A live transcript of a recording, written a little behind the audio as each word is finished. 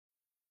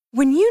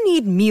When you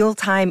need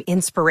mealtime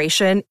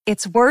inspiration,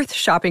 it's worth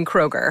shopping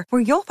Kroger,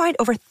 where you'll find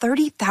over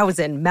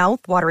 30,000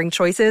 mouth-watering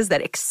choices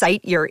that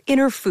excite your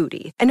inner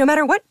foodie. And no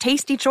matter what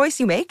tasty choice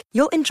you make,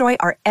 you'll enjoy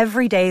our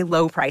everyday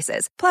low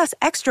prices, plus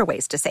extra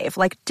ways to save,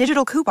 like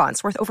digital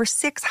coupons worth over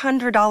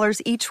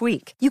 $600 each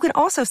week. You can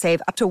also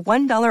save up to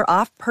 $1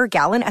 off per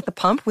gallon at the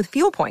pump with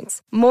fuel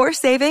points. More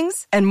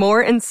savings and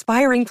more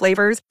inspiring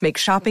flavors make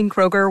shopping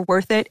Kroger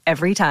worth it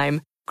every time.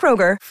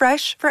 Kroger,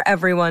 fresh for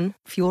everyone.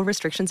 Fuel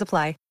restrictions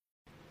apply.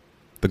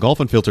 The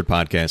Golf Unfiltered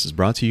podcast is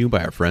brought to you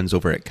by our friends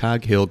over at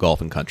Cog Hill Golf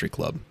and Country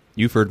Club.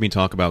 You've heard me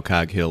talk about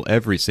Cog Hill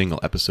every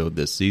single episode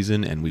this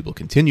season, and we will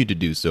continue to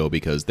do so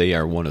because they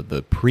are one of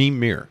the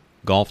premier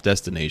golf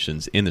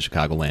destinations in the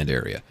Chicagoland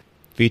area.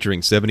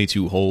 Featuring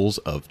 72 holes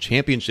of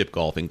championship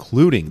golf,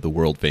 including the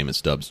world-famous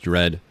Stubbs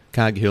Dread,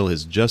 Cog Hill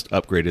has just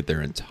upgraded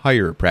their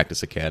entire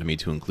practice academy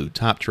to include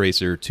Top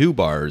Tracer, 2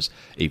 bars,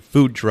 a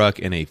food truck,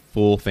 and a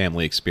full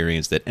family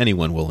experience that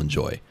anyone will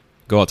enjoy.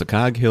 Go out to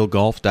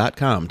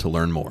coghillgolf.com to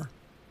learn more.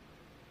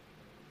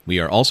 We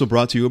are also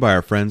brought to you by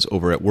our friends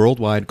over at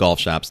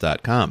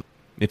worldwidegolfshops.com.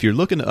 If you're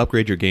looking to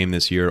upgrade your game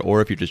this year, or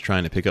if you're just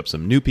trying to pick up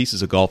some new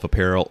pieces of golf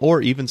apparel, or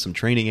even some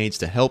training aids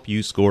to help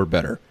you score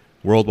better,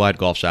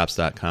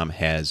 worldwidegolfshops.com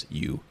has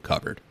you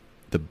covered.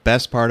 The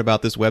best part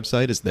about this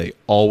website is they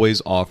always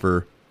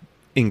offer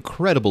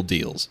incredible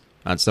deals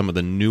on some of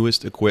the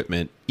newest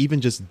equipment,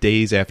 even just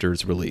days after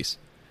its release.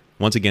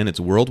 Once again, it's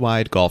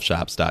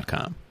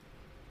worldwidegolfshops.com.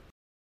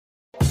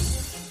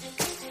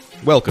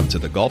 Welcome to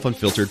the Golf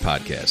Unfiltered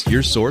podcast,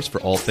 your source for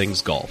all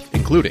things golf,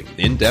 including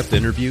in-depth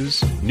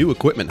interviews, new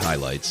equipment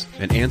highlights,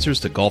 and answers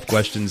to golf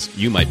questions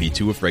you might be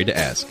too afraid to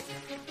ask.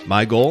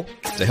 My goal?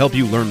 To help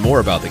you learn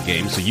more about the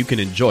game so you can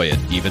enjoy it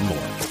even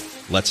more.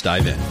 Let's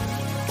dive in.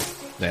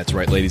 That's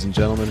right, ladies and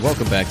gentlemen.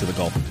 Welcome back to the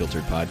Golf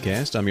Unfiltered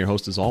podcast. I'm your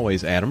host, as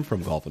always, Adam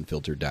from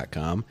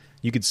golfunfiltered.com.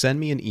 You can send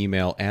me an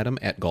email,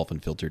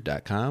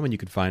 adam@golfunfiltered.com, and you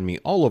can find me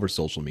all over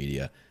social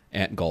media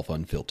at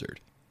golfunfiltered.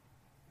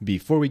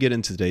 Before we get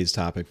into today's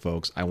topic,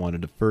 folks, I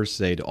wanted to first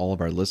say to all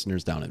of our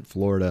listeners down in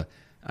Florida,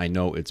 I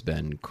know it's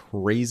been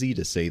crazy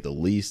to say the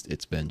least.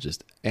 It's been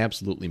just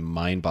absolutely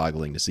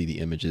mind-boggling to see the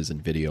images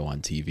and video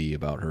on TV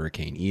about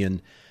Hurricane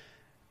Ian.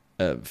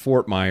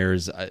 Fort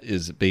Myers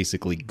is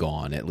basically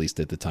gone, at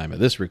least at the time of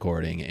this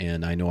recording,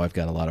 and I know I've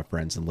got a lot of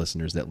friends and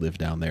listeners that live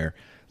down there.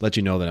 Let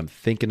you know that I'm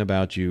thinking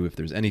about you. If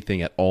there's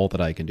anything at all that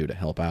I can do to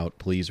help out,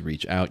 please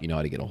reach out. You know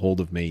how to get a hold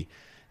of me,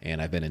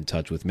 and I've been in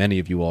touch with many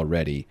of you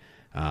already.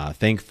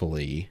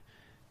 Thankfully,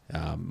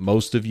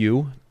 most of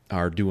you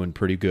are doing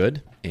pretty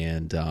good,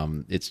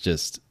 and it's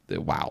just,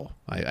 wow.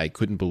 I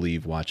couldn't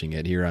believe watching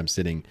it. Here I'm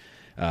sitting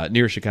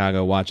near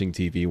Chicago watching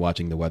TV,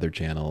 watching the Weather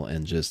Channel,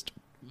 and just,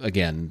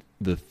 again,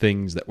 the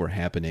things that were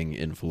happening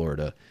in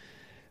Florida.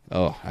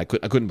 Oh, I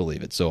couldn't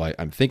believe it. So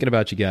I'm thinking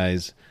about you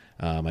guys.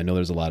 I know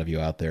there's a lot of you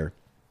out there.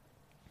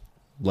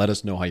 Let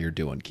us know how you're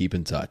doing. Keep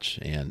in touch,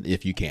 and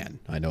if you can.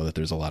 I know that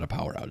there's a lot of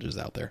power outages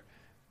out there.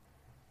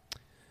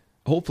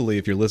 Hopefully,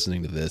 if you're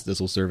listening to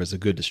this will serve as a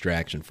good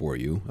distraction for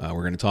you.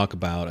 We're going to talk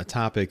about a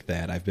topic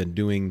that I've been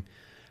doing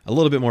a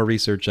little bit more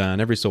research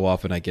on. Every so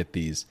often, I get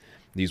these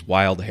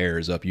wild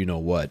hairs up, you know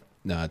what,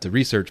 to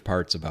research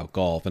parts about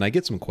golf. And I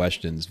get some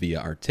questions via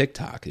our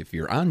TikTok. If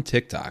you're on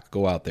TikTok,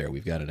 go out there.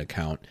 We've got an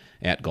account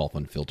at Golf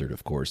Unfiltered,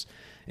 of course.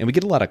 And we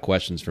get a lot of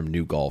questions from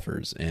new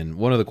golfers. And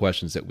one of the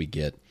questions that we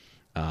get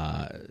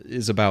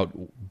is about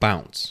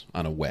bounce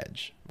on a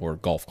wedge or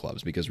golf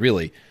clubs. Because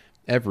really,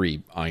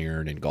 every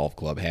iron and golf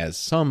club has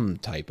some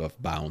type of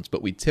bounce,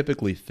 but we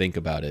typically think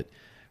about it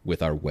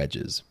with our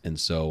wedges. And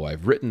so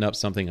I've written up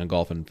something on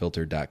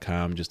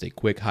golfunfiltered.com, just a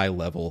quick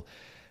high-level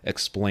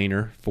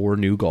explainer for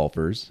new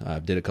golfers. I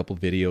did a couple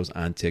videos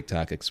on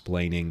TikTok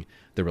explaining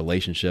the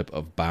relationship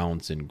of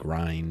bounce and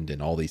grind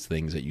and all these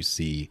things that you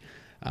see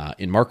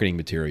in marketing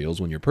materials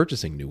when you're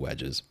purchasing new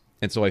wedges.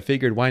 And so I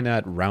figured, why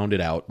not round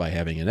it out by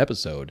having an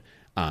episode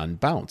on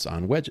bounce,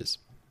 on wedges?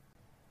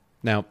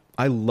 Now,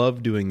 I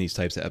love doing these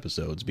types of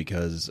episodes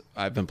because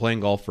I've been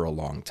playing golf for a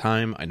long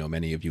time. I know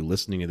many of you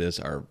listening to this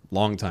are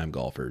longtime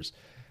golfers,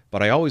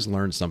 but I always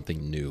learn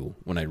something new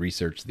when I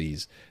research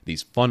these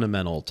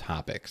fundamental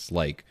topics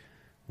like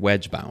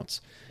wedge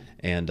bounce,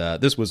 and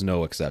this was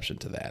no exception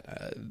to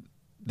that.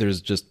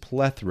 There's just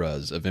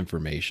plethoras of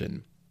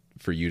information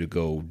for you to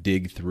go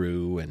dig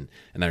through, and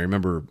I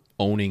remember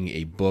owning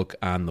a book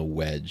on the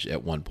wedge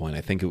at one point.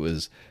 I think it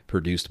was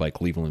produced by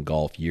Cleveland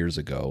Golf years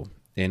ago.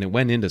 And it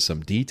went into some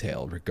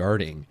detail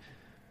regarding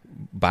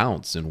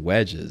bounce and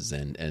wedges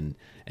and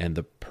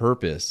the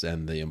purpose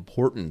and the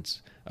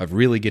importance of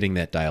really getting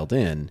that dialed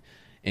in.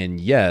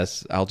 And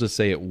yes, I'll just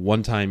say it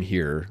one time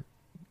here,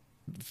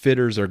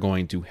 fitters are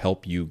going to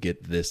help you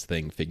get this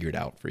thing figured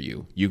out for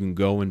you. You can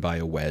go and buy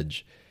a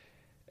wedge,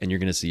 and you're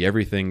going to see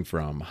everything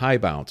from high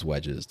bounce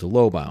wedges to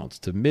low bounce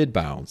to mid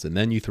bounce, and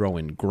then you throw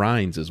in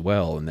grinds as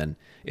well, and then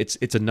it's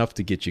enough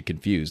to get you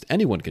confused,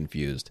 anyone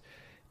confused,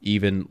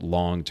 even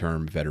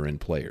long-term veteran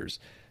players.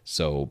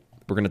 So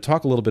we're going to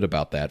talk a little bit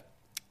about that,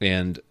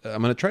 and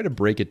I'm going to try to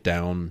break it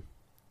down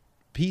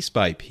piece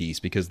by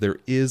piece because there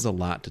is a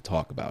lot to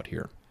talk about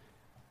here.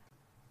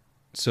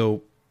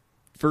 So,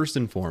 first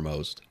and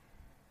foremost,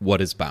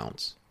 what is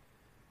bounce?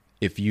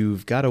 If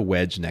you've got a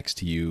wedge next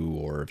to you,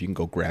 or if you can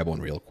go grab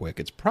one real quick,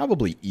 it's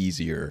probably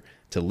easier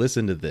to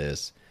listen to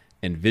this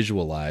and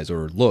visualize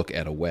or look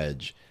at a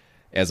wedge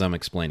as I'm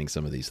explaining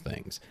some of these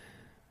things.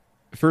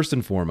 First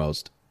and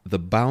foremost, the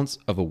bounce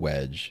of a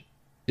wedge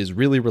is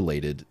really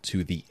related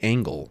to the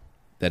angle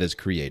that is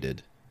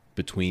created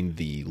between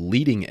the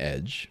leading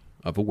edge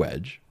of a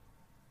wedge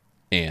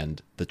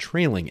and the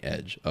trailing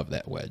edge of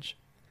that wedge.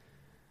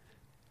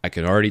 I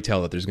can already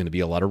tell that there's going to be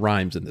a lot of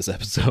rhymes in this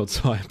episode,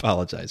 so I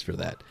apologize for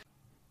that.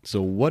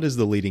 So what is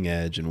the leading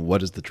edge and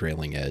what is the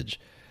trailing edge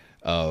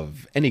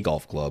of any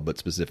golf club, but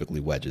specifically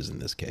wedges in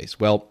this case?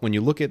 Well, when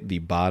you look at the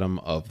bottom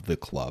of the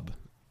club,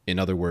 in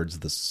other words,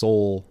 the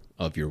sole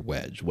of your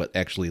wedge, what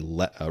actually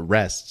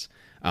rests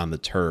on the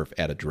turf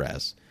at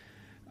address,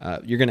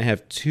 you're going to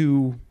have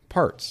two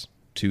parts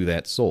to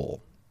that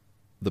sole.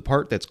 The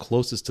part that's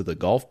closest to the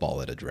golf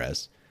ball at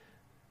address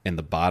and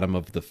the bottom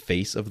of the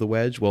face of the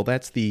wedge, well,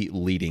 that's the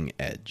leading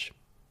edge.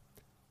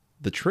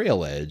 The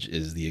trail edge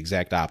is the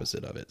exact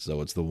opposite of it.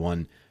 So it's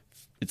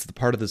the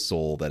part of the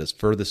sole that is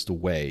furthest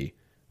away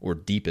or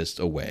deepest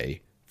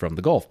away from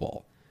the golf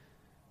ball.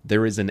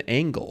 There is an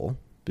angle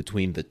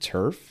between the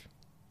turf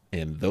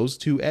and those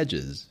two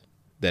edges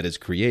that is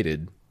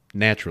created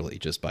naturally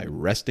just by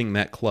resting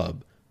that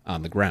club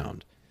on the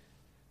ground.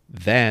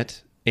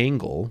 That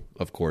angle,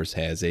 of course,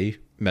 has a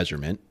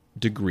measurement,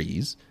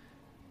 degrees,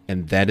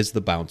 and that is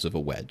the bounce of a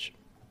wedge.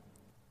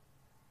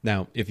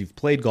 Now, if you've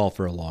played golf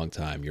for a long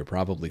time, you're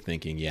probably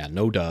thinking, yeah,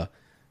 no duh,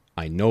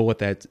 I know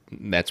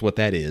that's what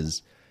that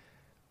is.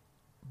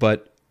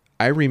 But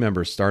I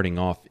remember starting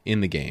off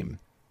in the game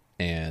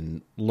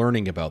and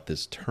learning about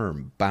this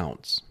term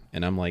bounce.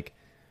 And I'm like,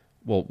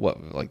 well,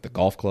 what, like the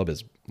golf club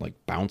is like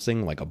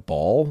bouncing like a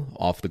ball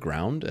off the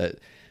ground?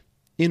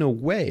 In a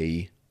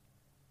way,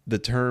 the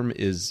term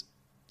is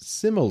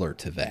similar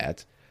to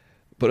that,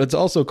 but it's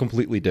also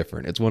completely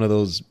different. It's one of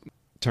those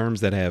terms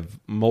that have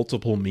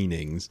multiple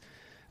meanings,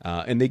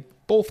 and they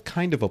both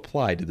kind of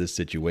apply to this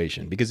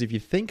situation. Because if you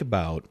think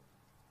about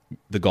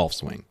the golf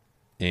swing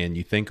and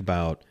you think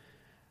about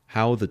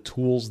how the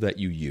tools that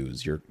you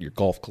use, your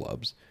golf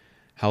clubs,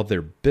 how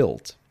they're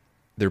built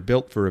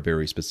for a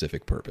very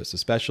specific purpose,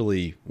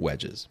 especially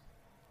wedges.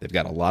 They've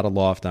got a lot of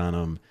loft on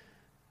them.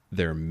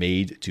 They're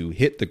made to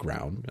hit the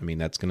ground. I mean,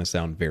 that's going to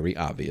sound very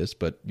obvious,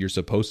 but you're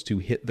supposed to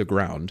hit the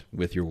ground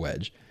with your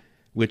wedge,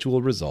 which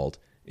will result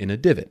in a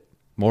divot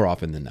more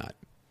often than not.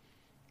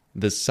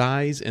 The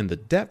size and the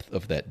depth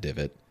of that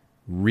divot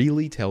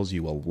really tells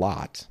you a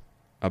lot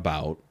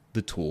about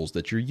the tools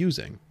that you're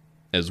using,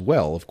 as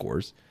well, of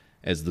course,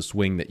 as the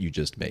swing that you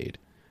just made.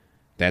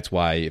 That's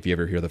why if you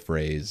ever hear the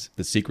phrase,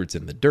 the secret's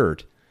in the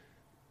dirt,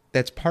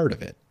 that's part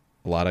of it.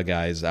 A lot of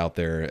guys out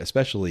there,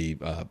 especially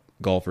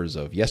golfers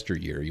of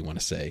yesteryear, you want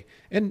to say,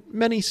 and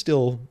many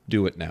still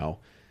do it now,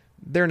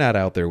 they're not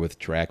out there with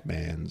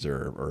TrackMans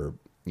or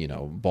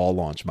ball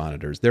launch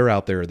monitors. They're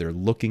out there, they're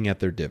looking at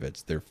their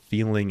divots, they're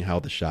feeling how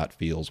the shot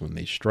feels when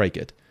they strike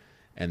it,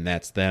 and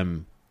that's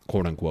them,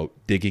 quote unquote,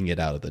 digging it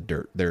out of the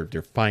dirt.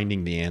 They're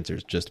finding the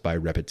answers just by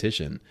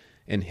repetition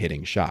and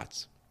hitting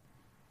shots.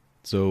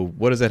 So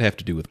what does that have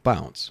to do with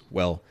bounce?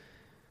 Well,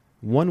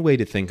 one way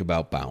to think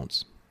about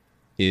bounce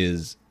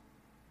is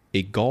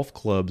a golf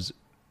club's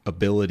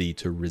ability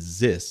to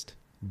resist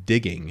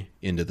digging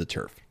into the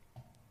turf.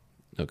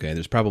 Okay,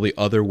 there's probably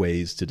other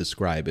ways to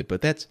describe it,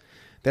 but that's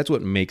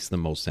what makes the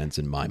most sense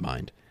in my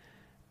mind.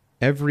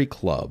 Every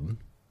club,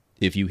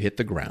 if you hit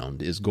the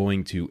ground, is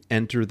going to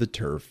enter the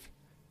turf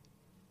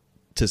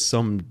to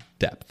some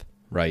depth,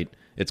 right?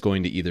 It's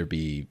going to either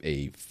be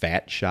a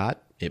fat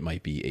shot, it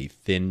might be a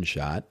thin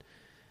shot,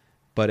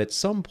 but at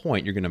some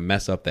point you're going to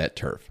mess up that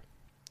turf.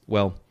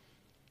 Well,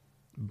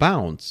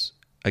 bounce,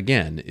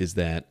 again, is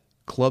that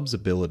club's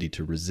ability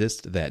to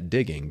resist that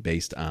digging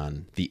based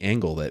on the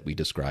angle that we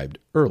described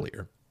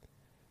earlier.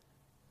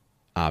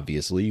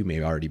 Obviously, you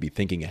may already be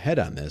thinking ahead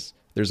on this.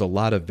 There's a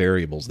lot of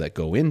variables that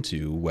go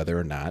into whether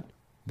or not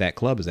that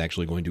club is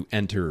actually going to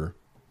enter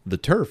the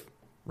turf,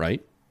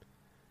 right?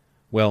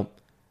 Well,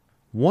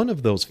 one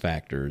of those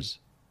factors,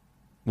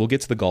 we'll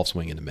get to the golf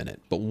swing in a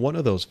minute, but one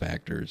of those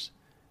factors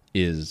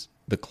is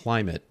the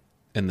climate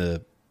and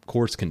the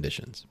course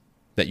conditions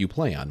that you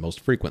play on most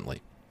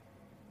frequently.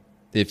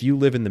 If you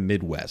live in the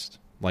Midwest,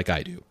 like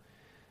I do,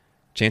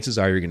 chances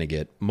are you're going to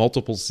get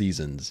multiple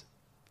seasons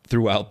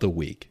throughout the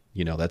week.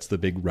 That's the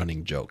big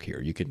running joke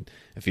here. You can,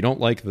 if you don't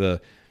like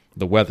the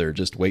weather,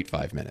 just wait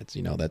 5 minutes.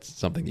 That's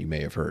something that you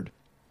may have heard.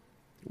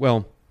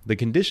 Well, the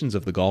conditions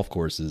of the golf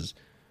courses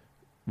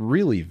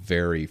really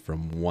vary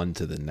from one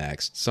to the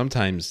next.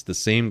 Sometimes the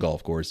same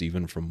golf course,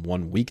 even from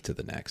 1 week to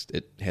the next.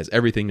 It has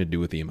everything to do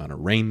with the amount of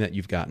rain that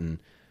you've gotten,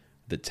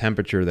 the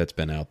temperature that's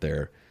been out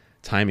there,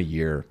 time of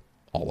year,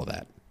 all of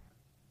that.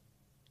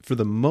 For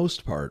the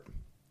most part,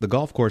 the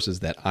golf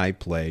courses that I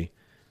play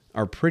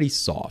are pretty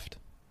soft.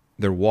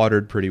 They're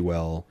watered pretty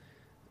well.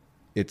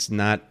 It's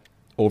not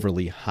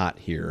overly hot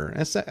here,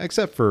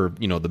 except for,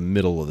 the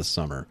middle of the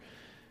summer.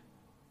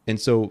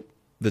 And so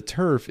the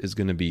turf is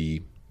going to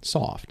be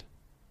soft.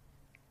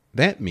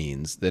 That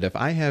means that if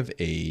I have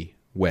a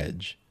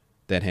wedge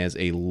that has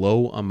a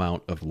low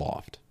amount of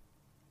loft,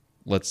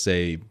 let's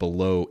say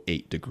below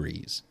 8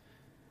 degrees,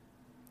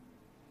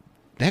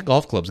 that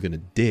golf club's going to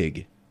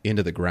dig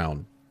into the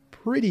ground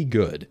pretty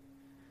good.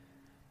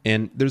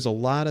 And there's a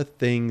lot of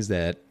things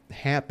that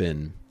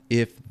happen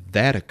if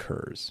that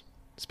occurs,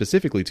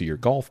 specifically to your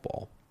golf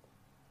ball.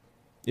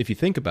 If you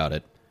think about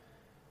it,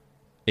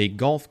 a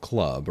golf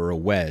club or a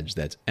wedge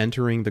that's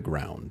entering the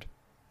ground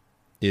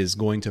is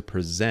going to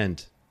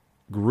present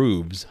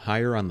grooves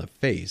higher on the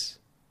face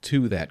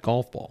to that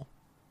golf ball,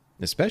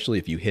 especially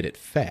if you hit it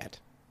fat.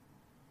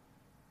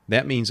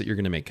 That means that you're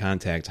going to make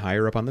contact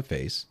higher up on the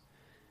face,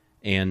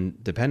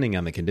 and depending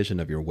on the condition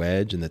of your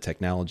wedge and the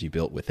technology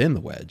built within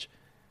the wedge,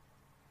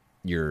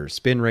 your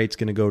spin rate's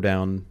going to go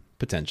down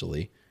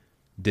potentially,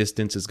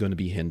 distance is going to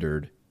be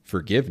hindered,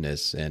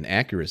 forgiveness and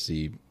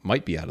accuracy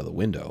might be out of the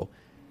window,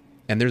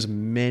 and there's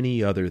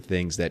many other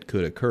things that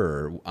could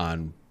occur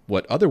on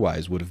what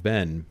otherwise would have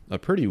been a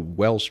pretty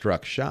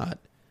well-struck shot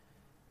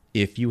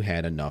if you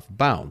had enough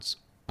bounce,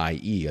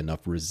 i.e.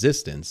 enough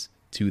resistance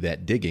to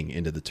that digging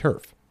into the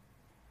turf.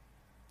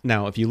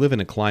 Now, if you live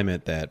in a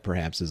climate that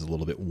perhaps is a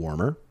little bit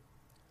warmer,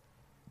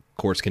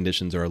 course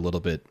conditions are a little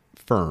bit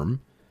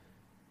firm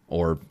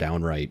or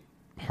downright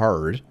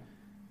hard,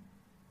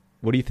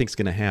 what do you think is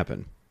going to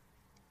happen?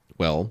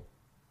 Well,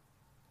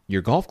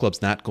 your golf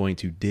club's not going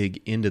to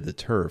dig into the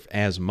turf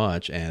as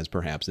much as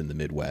perhaps in the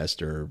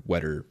Midwest or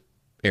wetter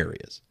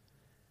areas.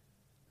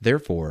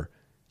 Therefore,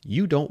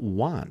 you don't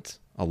want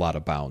a lot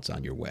of bounce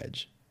on your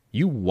wedge.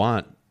 You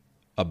want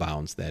a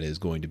bounce that is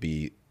going to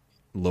be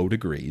low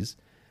degrees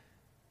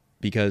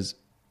because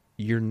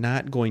you're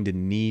not going to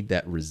need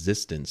that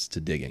resistance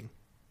to digging.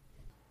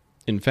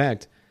 In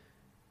fact,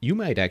 you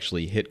might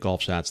actually hit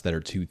golf shots that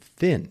are too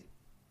thin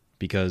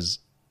because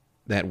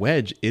that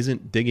wedge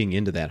isn't digging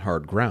into that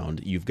hard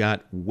ground. You've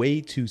got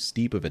way too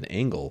steep of an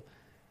angle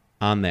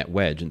on that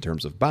wedge in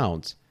terms of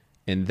bounce,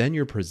 and then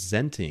you're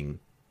presenting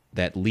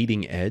that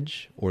leading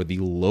edge or the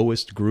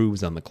lowest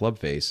grooves on the club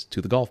face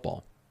to the golf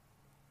ball.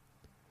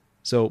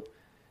 So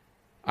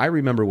I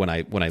remember when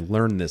I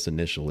learned this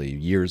initially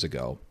years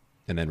ago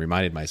and then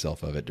reminded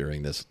myself of it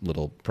during this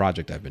little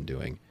project I've been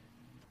doing,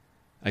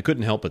 I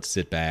couldn't help but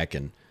sit back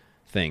and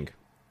think,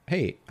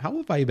 hey, how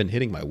have I been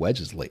hitting my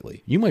wedges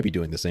lately? You might be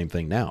doing the same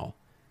thing now.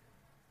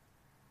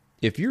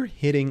 If you're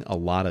hitting a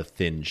lot of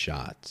thin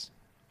shots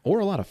or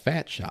a lot of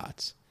fat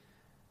shots,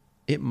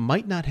 it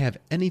might not have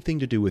anything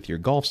to do with your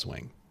golf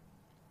swing.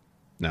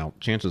 Now,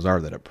 chances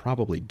are that it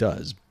probably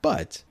does,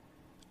 but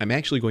I'm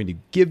actually going to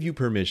give you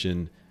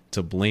permission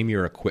to blame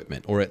your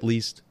equipment, or at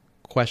least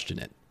question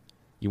it.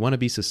 You want to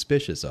be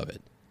suspicious of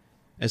it,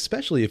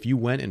 especially if you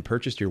went and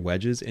purchased your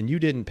wedges and you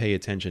didn't pay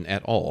attention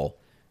at all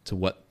to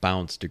what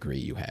bounce degree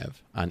you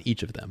have on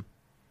each of them.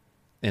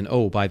 And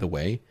oh, by the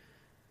way,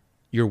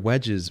 your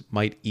wedges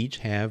might each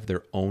have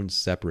their own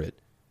separate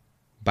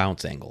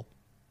bounce angle.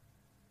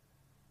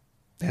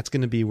 That's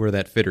going to be where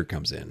that fitter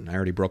comes in. I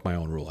already broke my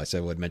own rule. I said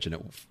I would mention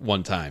it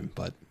one time,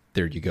 but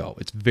there you go.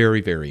 It's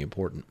very, very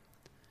important.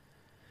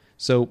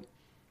 So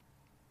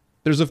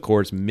there's, of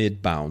course,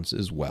 mid-bounce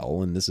as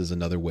well, and this is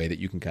another way that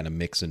you can kind of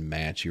mix and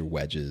match your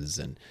wedges,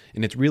 and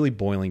it's really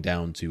boiling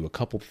down to a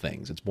couple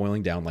things. It's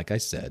boiling down, like I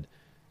said,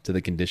 to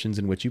the conditions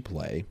in which you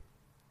play,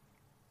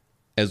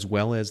 as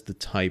well as the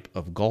type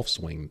of golf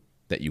swing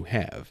that you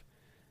have.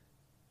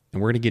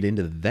 And we're going to get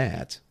into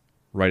that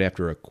right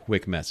after a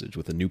quick message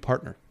with a new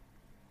partner.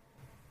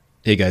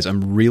 Hey guys,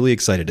 I'm really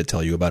excited to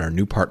tell you about our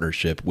new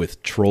partnership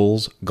with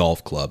Trolls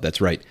Golf Club. That's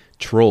right,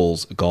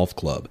 Trolls Golf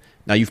Club.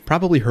 Now, you've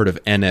probably heard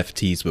of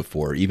NFTs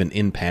before, even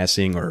in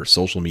passing or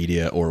social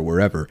media or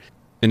wherever.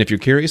 And if you're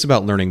curious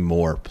about learning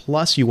more,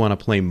 plus you want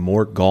to play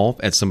more golf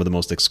at some of the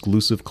most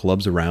exclusive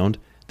clubs around,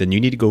 then you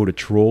need to go to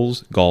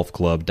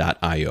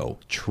trollsgolfclub.io.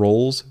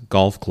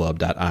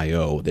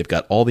 Trollsgolfclub.io. They've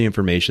got all the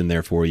information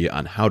there for you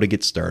on how to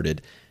get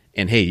started.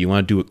 And hey, you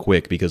want to do it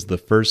quick because the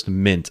first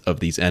mint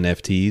of these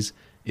NFTs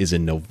is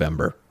in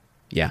November.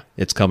 Yeah,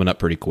 it's coming up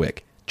pretty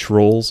quick.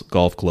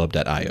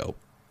 Trollsgolfclub.io.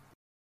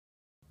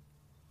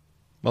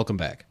 Welcome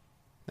back.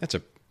 That's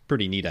a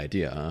pretty neat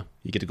idea, huh?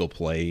 You get to go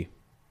play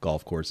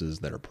golf courses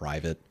that are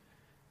private,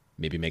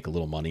 maybe make a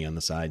little money on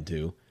the side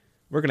too.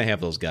 We're going to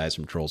have those guys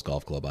from Trolls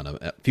Golf Club on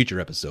a future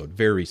episode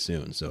very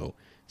soon, so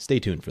stay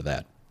tuned for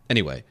that.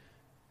 Anyway,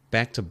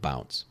 back to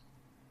bounce.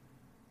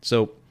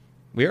 So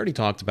we already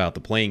talked about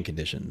the playing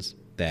conditions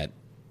that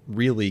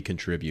really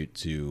contribute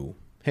to,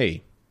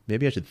 hey,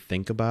 maybe I should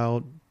think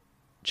about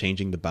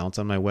changing the bounce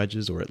on my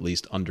wedges, or at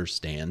least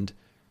understand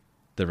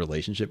the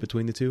relationship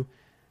between the two.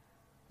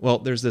 Well,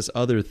 there's this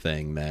other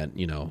thing that,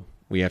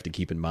 we have to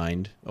keep in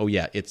mind. Oh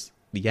yeah, it's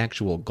the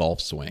actual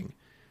golf swing.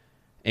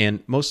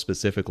 And most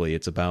specifically,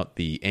 it's about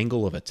the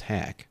angle of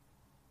attack,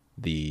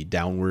 the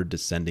downward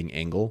descending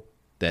angle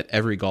that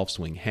every golf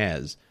swing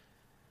has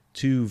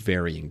to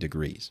varying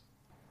degrees.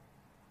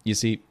 You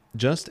see,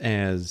 just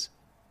as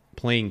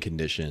playing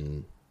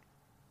condition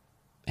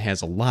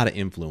has a lot of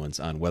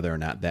influence on whether or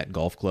not that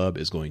golf club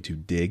is going to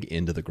dig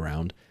into the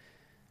ground,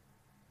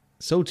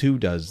 so too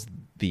does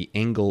the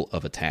angle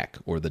of attack,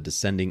 or the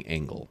descending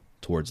angle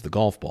towards the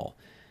golf ball.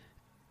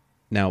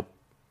 Now,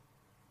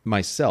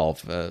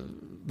 myself,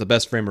 the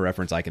best frame of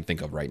reference I can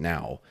think of right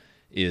now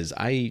is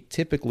I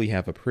typically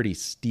have a pretty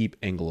steep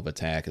angle of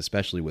attack,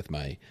 especially with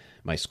my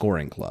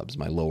scoring clubs,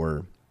 my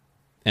lower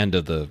end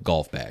of the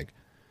golf bag.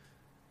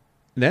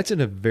 That's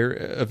a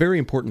very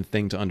important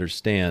thing to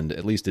understand,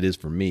 at least it is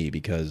for me,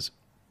 because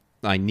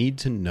I need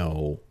to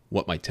know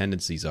what my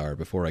tendencies are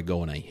before I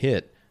go and I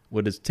hit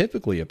what is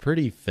typically a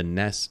pretty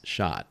finesse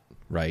shot,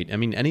 right? I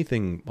mean,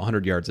 anything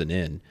 100 yards and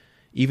in,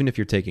 even if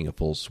you're taking a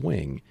full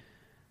swing,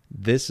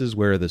 this is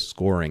where the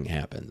scoring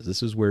happens.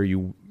 This is where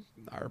you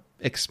are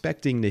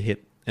expecting to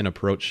hit an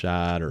approach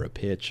shot or a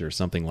pitch or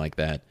something like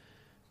that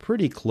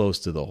pretty close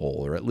to the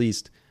hole, or at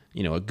least,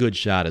 a good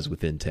shot is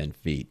within 10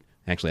 feet.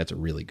 Actually, that's a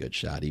really good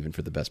shot, even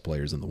for the best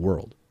players in the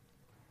world.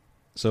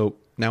 So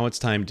now it's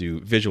time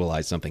to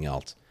visualize something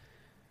else.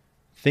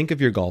 Think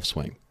of your golf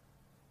swing.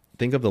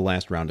 Think of the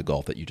last round of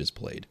golf that you just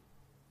played.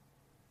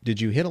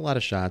 Did you hit a lot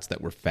of shots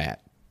that were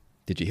fat?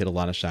 Did you hit a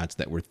lot of shots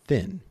that were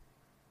thin?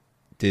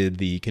 Did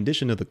the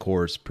condition of the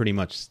course pretty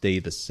much stay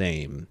the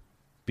same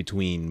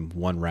between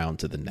one round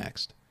to the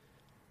next?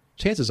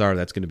 Chances are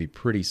that's going to be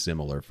pretty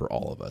similar for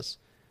all of us.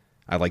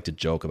 I like to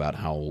joke about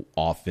how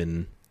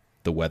often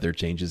the weather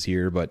changes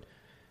here, but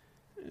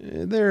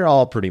they're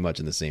all pretty much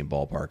in the same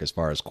ballpark as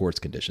far as course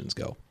conditions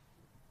go.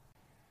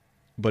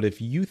 But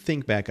if you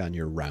think back on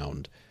your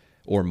round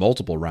or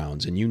multiple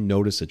rounds and you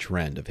notice a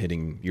trend of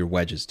hitting your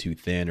wedges too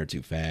thin or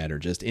too fat or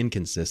just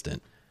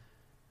inconsistent,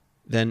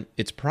 then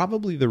it's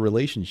probably the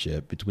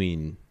relationship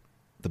between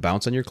the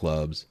bounce on your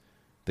clubs,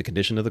 the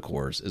condition of the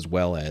course, as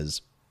well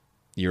as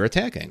your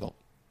attack angle.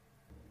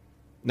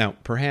 Now,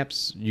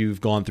 perhaps you've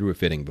gone through a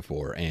fitting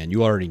before and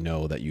you already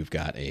know that you've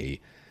got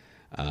a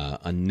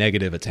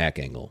negative attack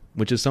angle,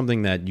 which is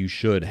something that you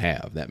should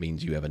have. That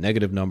means you have a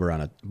negative number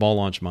on a ball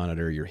launch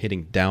monitor, you're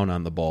hitting down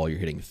on the ball, you're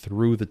hitting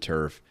through the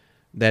turf.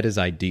 That is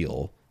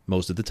ideal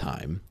most of the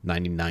time,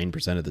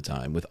 99% of the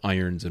time, with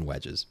irons and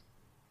wedges.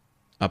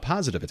 A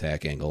positive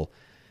attack angle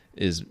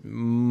is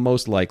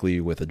most likely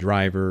with a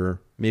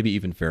driver, maybe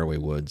even fairway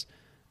woods,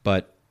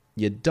 but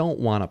you don't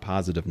want a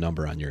positive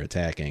number on your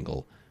attack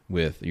angle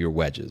with your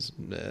wedges.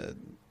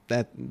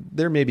 That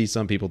there may be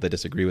some people that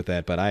disagree with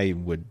that, but I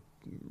would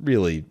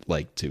really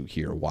like to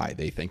hear why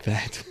they think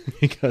that,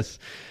 because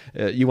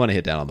you want to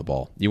hit down on the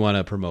ball. You want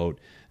to promote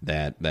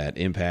that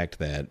impact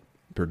that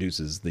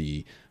produces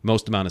the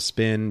most amount of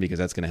spin, because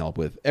that's going to help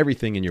with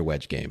everything in your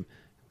wedge game.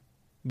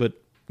 But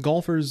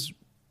golfers,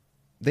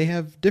 they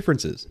have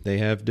differences. They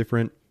have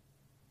different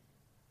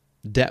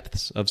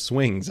depths of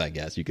swings, I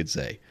guess you could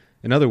say.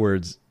 In other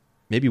words,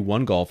 maybe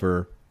one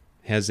golfer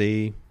has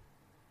a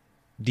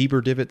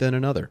deeper divot than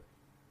another.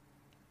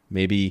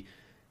 Maybe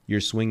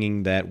you're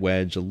swinging that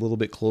wedge a little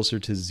bit closer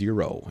to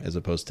zero as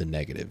opposed to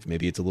negative.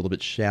 Maybe it's a little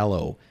bit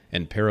shallow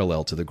and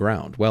parallel to the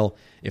ground. Well,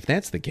 if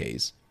that's the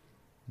case,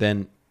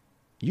 then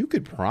you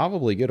could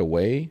probably get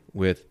away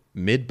with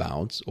mid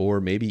bounce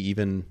or maybe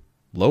even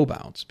low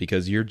bounce,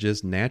 because you're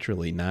just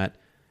naturally not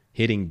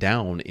hitting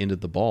down into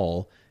the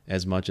ball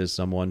as much as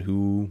someone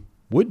who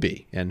would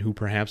be and who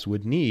perhaps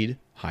would need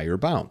higher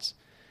bounce.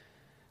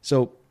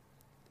 So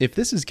if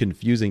this is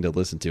confusing to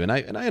listen to, and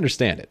I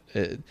understand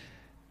it,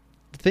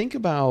 think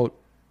about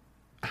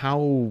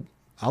how,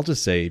 I'll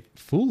just say,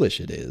 foolish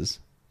it is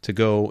to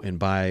go and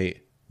buy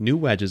new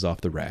wedges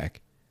off the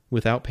rack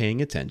without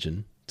paying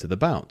attention to the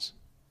bounce.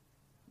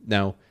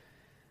 Now,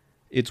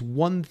 it's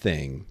one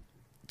thing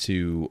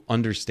to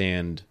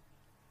understand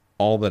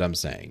all that I'm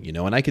saying,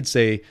 and I could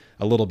say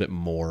a little bit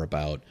more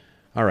about,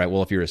 all right,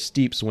 well, if you're a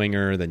steep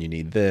swinger, then you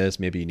need this.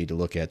 Maybe you need to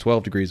look at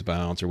 12 degrees of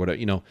bounce or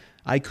whatever.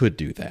 I could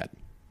do that.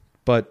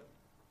 But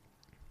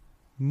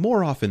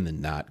more often than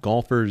not,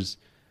 golfers,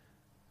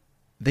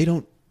 they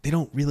don't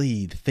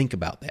really think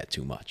about that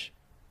too much.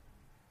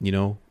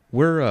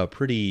 We're a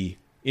pretty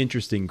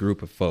interesting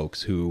group of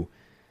folks who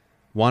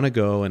want to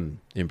go and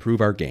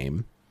improve our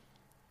game.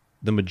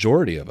 The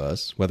majority of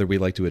us, whether we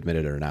like to admit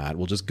it or not,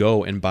 will just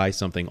go and buy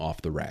something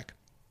off the rack.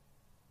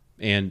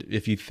 And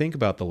if you think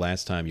about the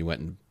last time you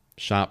went and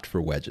shopped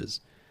for wedges,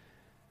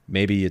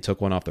 maybe you took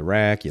one off the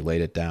rack, you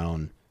laid it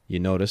down, you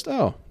noticed,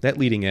 oh, that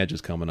leading edge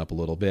is coming up a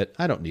little bit.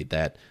 I don't need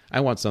that. I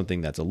want something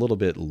that's a little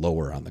bit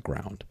lower on the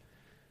ground.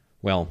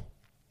 Well,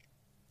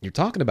 you're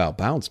talking about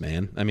bounce,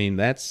 man. I mean,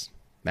 that's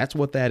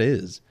what that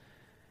is.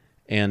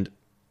 And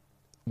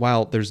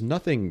while there's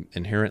nothing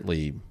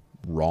inherently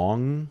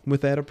wrong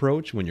with that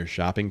approach when you're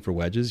shopping for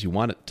wedges, you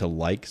want it to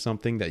like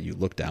something that you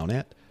look down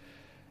at.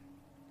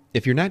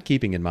 If you're not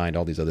keeping in mind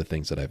all these other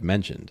things that I've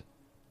mentioned,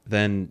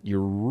 then you're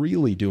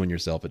really doing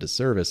yourself a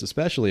disservice,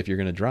 especially if you're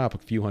going to drop a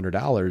few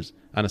 $100s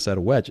on a set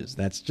of wedges.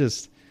 That's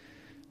just,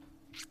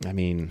 I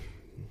mean,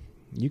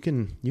 you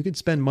can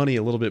spend money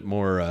a little bit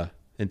more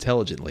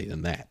intelligently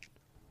than that.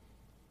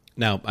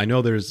 Now, I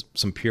know there's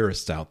some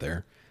purists out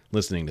there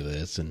listening to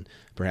this, and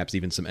perhaps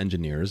even some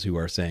engineers who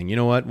are saying, you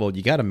know what, well,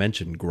 you got to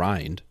mention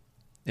grind.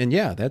 And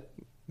yeah,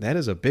 that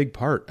is a big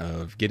part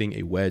of getting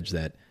a wedge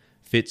that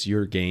fits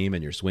your game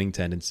and your swing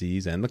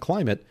tendencies and the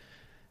climate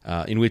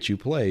in which you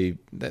play,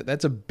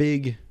 that's a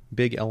big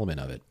element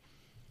of it.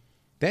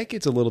 That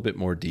gets a little bit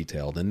more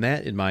detailed, and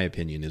that, in my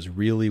opinion, is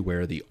really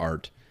where the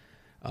art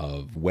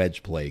of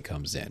wedge play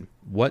comes in.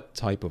 What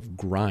type of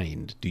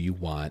grind do you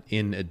want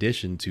in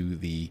addition to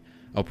the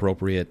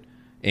appropriate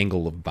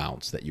angle of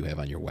bounce that you have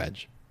on your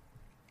wedge?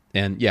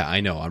 And yeah,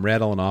 I know I'm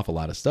rattling off a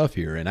lot of stuff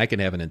here, and I can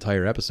have an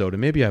entire episode,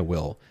 and maybe I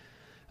will,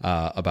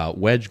 about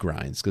wedge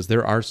grinds, because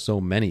there are so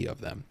many of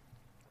them.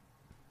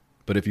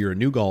 But if you're a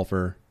new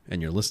golfer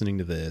and you're listening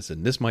to this,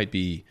 and this might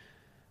be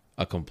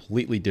a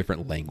completely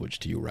different language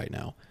to you right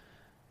now,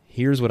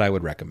 here's what I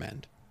would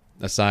recommend,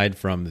 aside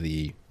from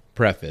the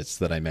preface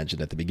that I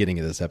mentioned at the beginning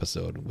of this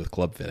episode with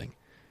club fitting.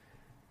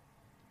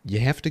 You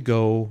have to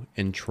go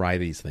and try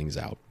these things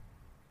out.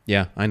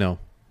 Yeah, I know.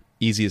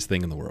 Easiest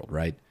thing in the world,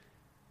 right?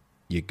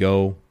 You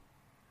go,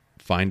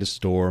 find a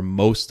store.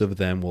 Most of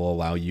them will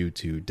allow you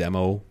to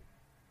demo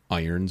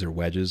irons or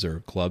wedges or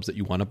clubs that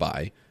you want to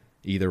buy,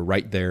 either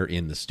right there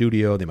in the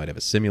studio. They might have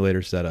a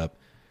simulator set up,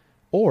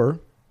 or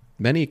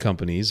many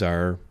companies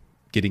are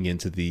getting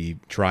into the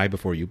try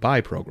before you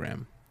buy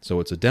program. So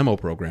it's a demo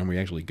program where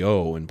you actually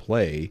go and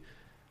play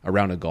a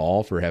round of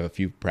golf or have a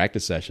few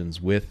practice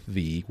sessions with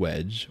the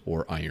wedge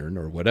or iron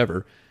or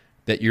whatever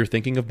that you're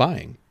thinking of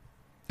buying.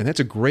 And that's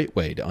a great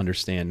way to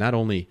understand not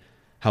only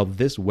how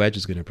this wedge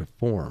is going to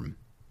perform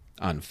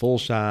on full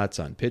shots,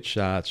 on pitch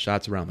shots,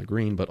 shots around the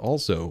green, but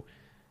also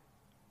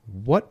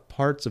what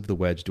parts of the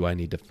wedge do I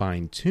need to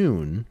fine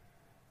tune,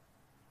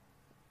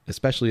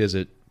 especially as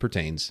it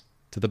pertains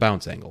to the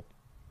bounce angle.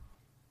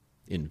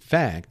 In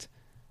fact,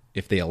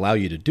 if they allow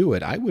you to do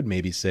it, I would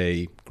maybe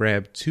say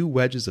grab 2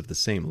 wedges of the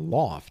same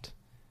loft,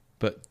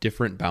 but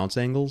different bounce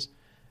angles,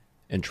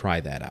 and try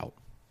that out.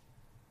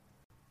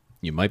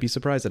 You might be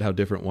surprised at how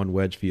different one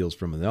wedge feels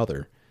from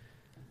another,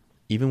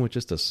 even with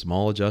just a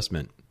small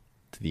adjustment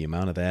to the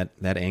amount of that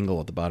angle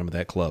at the bottom of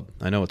that club.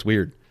 I know it's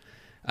weird.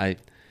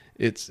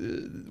 It's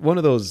one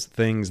of those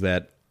things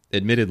that,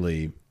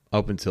 admittedly,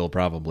 up until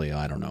probably,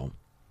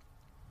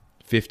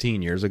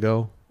 15 years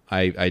ago,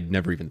 I'd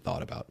never even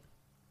thought about.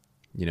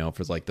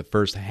 For like the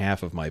first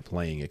half of my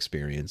playing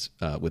experience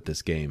with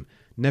this game,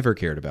 never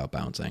cared about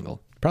bounce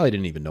angle. Probably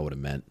didn't even know what it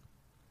meant.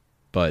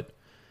 But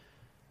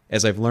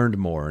as I've learned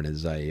more, and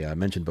as I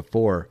mentioned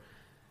before,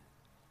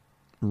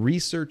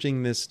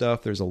 researching this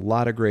stuff, there's a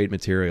lot of great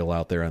material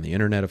out there on the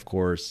internet, of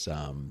course.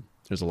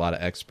 There's a lot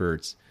of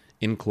experts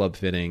in club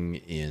fitting,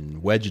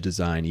 in wedge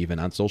design, even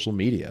on social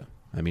media.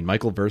 I mean,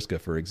 Michael Verska,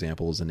 for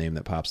example, is a name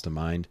that pops to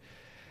mind.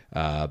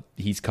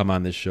 He's come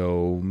on this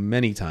show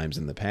many times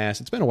in the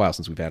past. It's been a while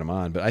since we've had him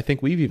on, but I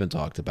think we've even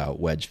talked about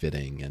wedge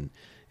fitting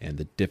and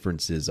the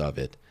differences of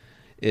it.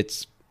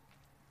 It's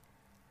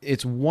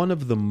one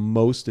of the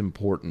most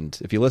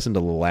important. If you listen to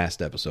the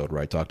last episode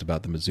where I talked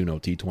about the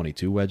Mizuno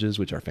T22 wedges,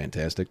 which are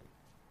fantastic,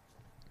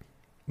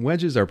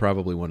 wedges are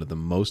probably one of the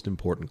most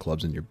important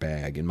clubs in your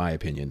bag, in my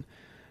opinion,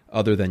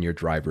 other than your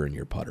driver and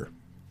your putter.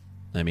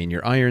 I mean,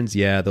 your irons,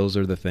 yeah, those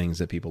are the things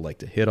that people like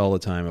to hit all the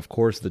time. Of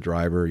course, the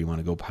driver, you want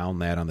to go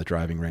pound that on the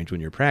driving range when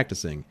you're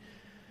practicing.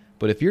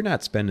 But if you're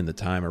not spending the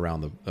time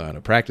around on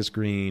a practice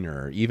green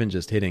or even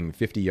just hitting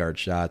 50-yard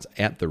shots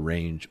at the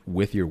range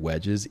with your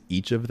wedges,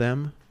 each of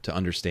them, to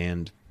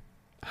understand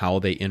how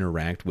they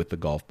interact with the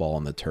golf ball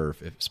and the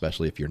turf,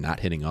 especially if you're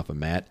not hitting off a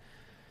mat,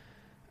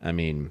 I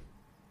mean,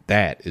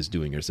 that is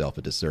doing yourself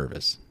a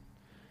disservice.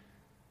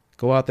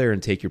 Go out there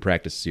and take your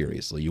practice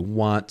seriously. You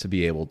want to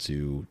be able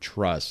to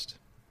trust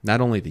not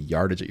only the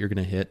yardage that you're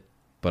going to hit,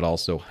 but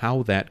also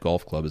how that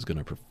golf club is going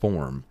to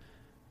perform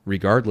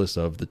regardless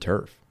of the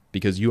turf,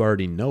 because you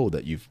already know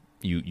that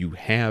you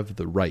have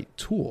the right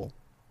tool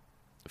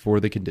for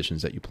the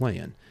conditions that you play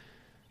in.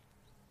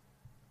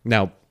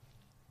 Now,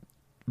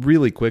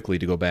 really quickly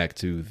to go back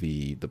to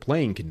the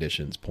playing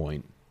conditions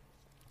point,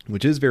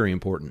 which is very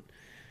important.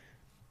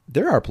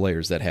 There are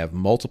players that have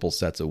multiple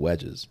sets of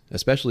wedges,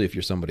 especially if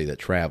you're somebody that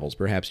travels.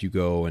 Perhaps you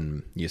go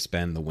and you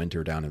spend the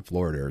winter down in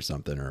Florida or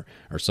something, or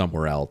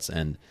somewhere else,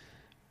 and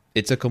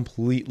it's a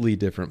completely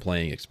different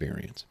playing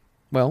experience.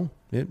 Well,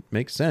 it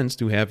makes sense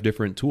to have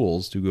different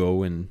tools to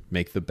go and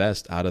make the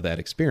best out of that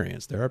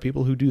experience. There are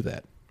people who do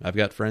that. I've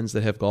got friends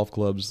that have golf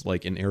clubs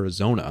like in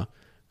Arizona,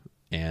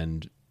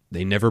 and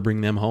they never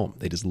bring them home.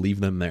 They just leave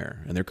them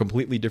there, and they're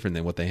completely different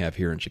than what they have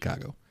here in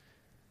Chicago.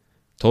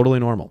 Totally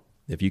normal.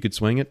 If you could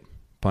swing it,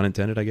 pun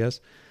intended, I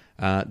guess,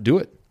 do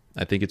it.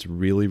 I think it's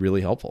really, really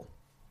helpful.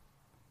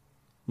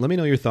 Let me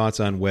know your thoughts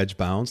on wedge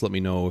bounce. Let me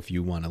know if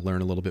you want to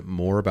learn a little bit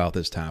more about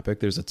this topic.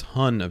 There's a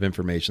ton of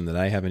information that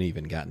I haven't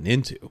even gotten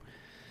into.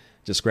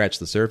 Just scratch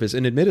the surface.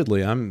 And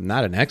admittedly, I'm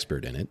not an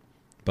expert in it,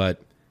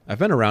 but I've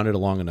been around it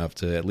long enough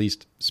to at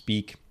least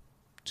speak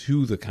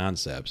to the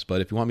concepts.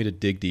 But if you want me to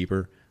dig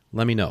deeper,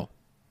 let me know.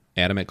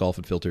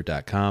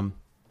 Adam@golfandfilter.com.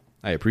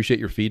 I appreciate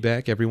your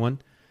feedback,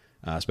 everyone.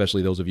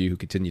 Especially those of you who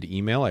continue to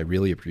email. I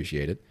really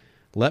appreciate it.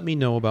 Let me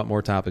know about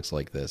more topics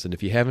like this. And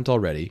if you haven't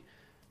already,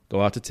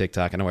 go out to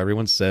TikTok. I know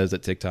everyone says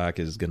that TikTok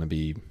is going to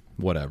be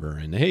whatever.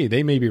 And hey,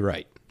 they may be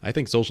right. I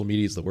think social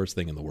media is the worst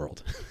thing in the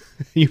world.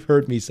 You've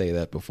heard me say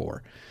that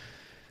before.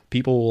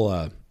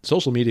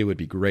 Social media would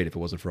be great if it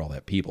wasn't for all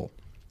that people,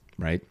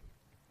 right?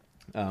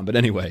 But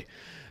anyway,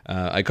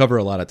 I cover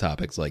a lot of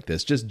topics like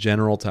this, just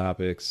general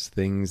topics,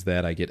 things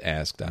that I get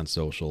asked on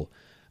social,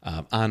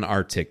 on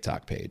our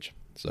TikTok page.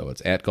 So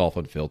it's at Golf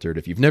Unfiltered.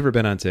 If you've never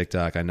been on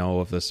TikTok, I know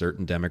of a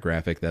certain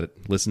demographic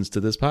that listens to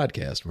this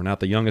podcast. We're not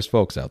the youngest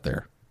folks out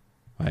there.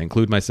 I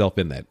include myself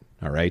in that,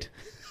 all right?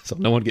 So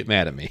no one get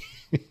mad at me.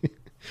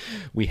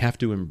 We have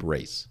to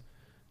embrace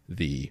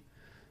the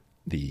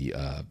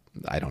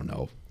I don't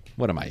know,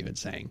 what am I even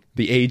saying?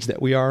 The age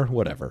that we are,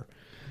 whatever.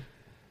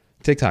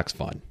 TikTok's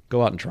fun.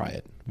 Go out and try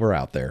it. We're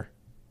out there.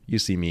 You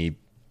see me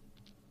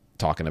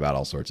talking about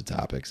all sorts of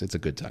topics. It's a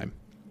good time.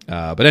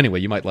 But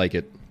anyway, you might like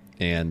it.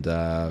 And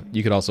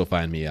you could also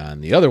find me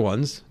on the other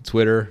ones,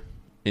 Twitter,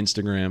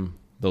 Instagram,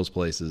 those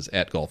places,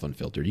 at Golf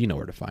Unfiltered. You know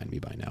where to find me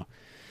by now.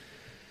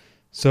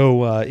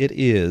 So it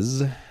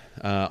is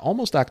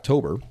almost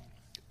October,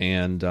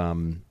 and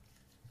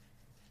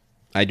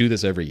I do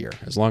this every year.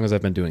 As long as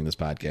I've been doing this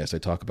podcast, I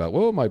talk about,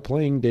 well, my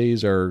playing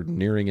days are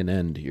nearing an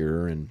end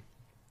here, and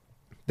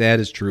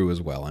that is true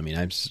as well. I mean,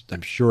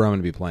 I'm sure I'm going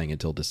to be playing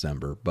until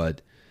December,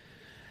 but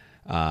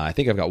I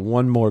think I've got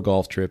one more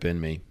golf trip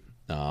in me.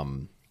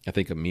 I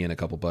think me and a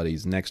couple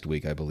buddies next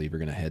week, I believe, are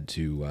going to head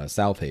to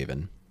South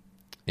Haven,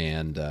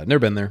 and never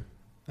been there.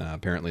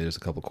 Apparently, there's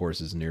a couple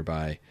courses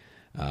nearby.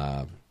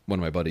 One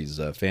of my buddies'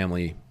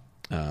 family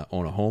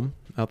owns a home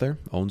out there,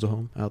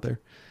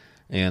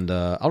 and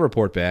I'll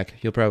report back.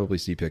 You'll probably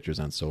see pictures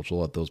on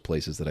social at those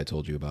places that I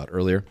told you about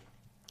earlier.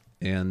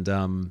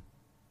 And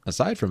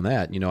aside from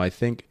that, I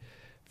think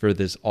for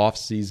this off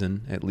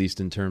season, at least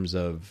in terms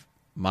of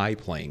my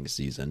playing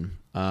season,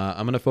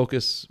 I'm going to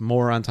focus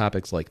more on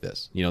topics like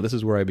this. This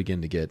is where I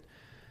begin to get,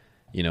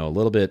 a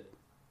little bit,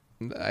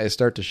 I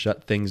start to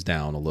shut things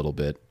down a little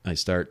bit. I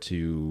start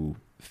to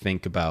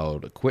think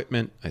about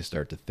equipment. I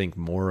start to think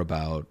more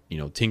about,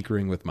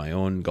 tinkering with my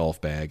own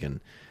golf bag, and,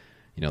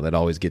 that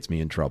always gets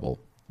me in trouble.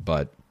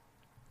 But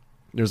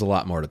there's a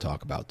lot more to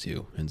talk about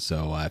too. And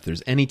so if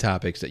there's any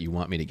topics that you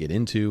want me to get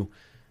into,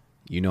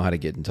 you know how to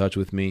get in touch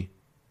with me.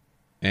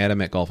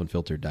 Adam at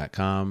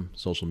golfunfiltered.com,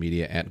 social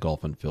media at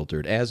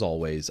golfunfiltered. As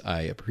always,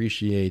 I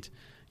appreciate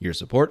your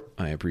support.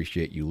 I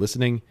appreciate you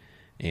listening.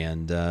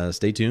 And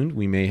stay tuned.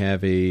 We may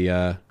have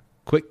a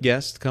quick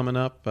guest coming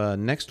up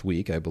next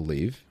week, I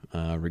believe,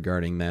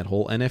 regarding that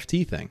whole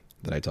NFT thing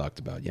that I talked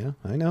about. Yeah,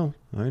 I know.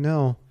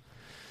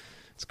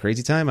 It's a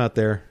crazy time out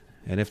there.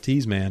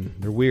 NFTs, man,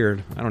 they're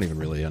weird. I don't even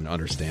really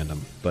understand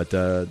them. But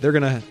they're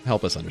going to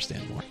help us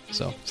understand more.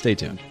 So stay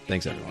tuned.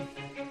 Thanks, everyone.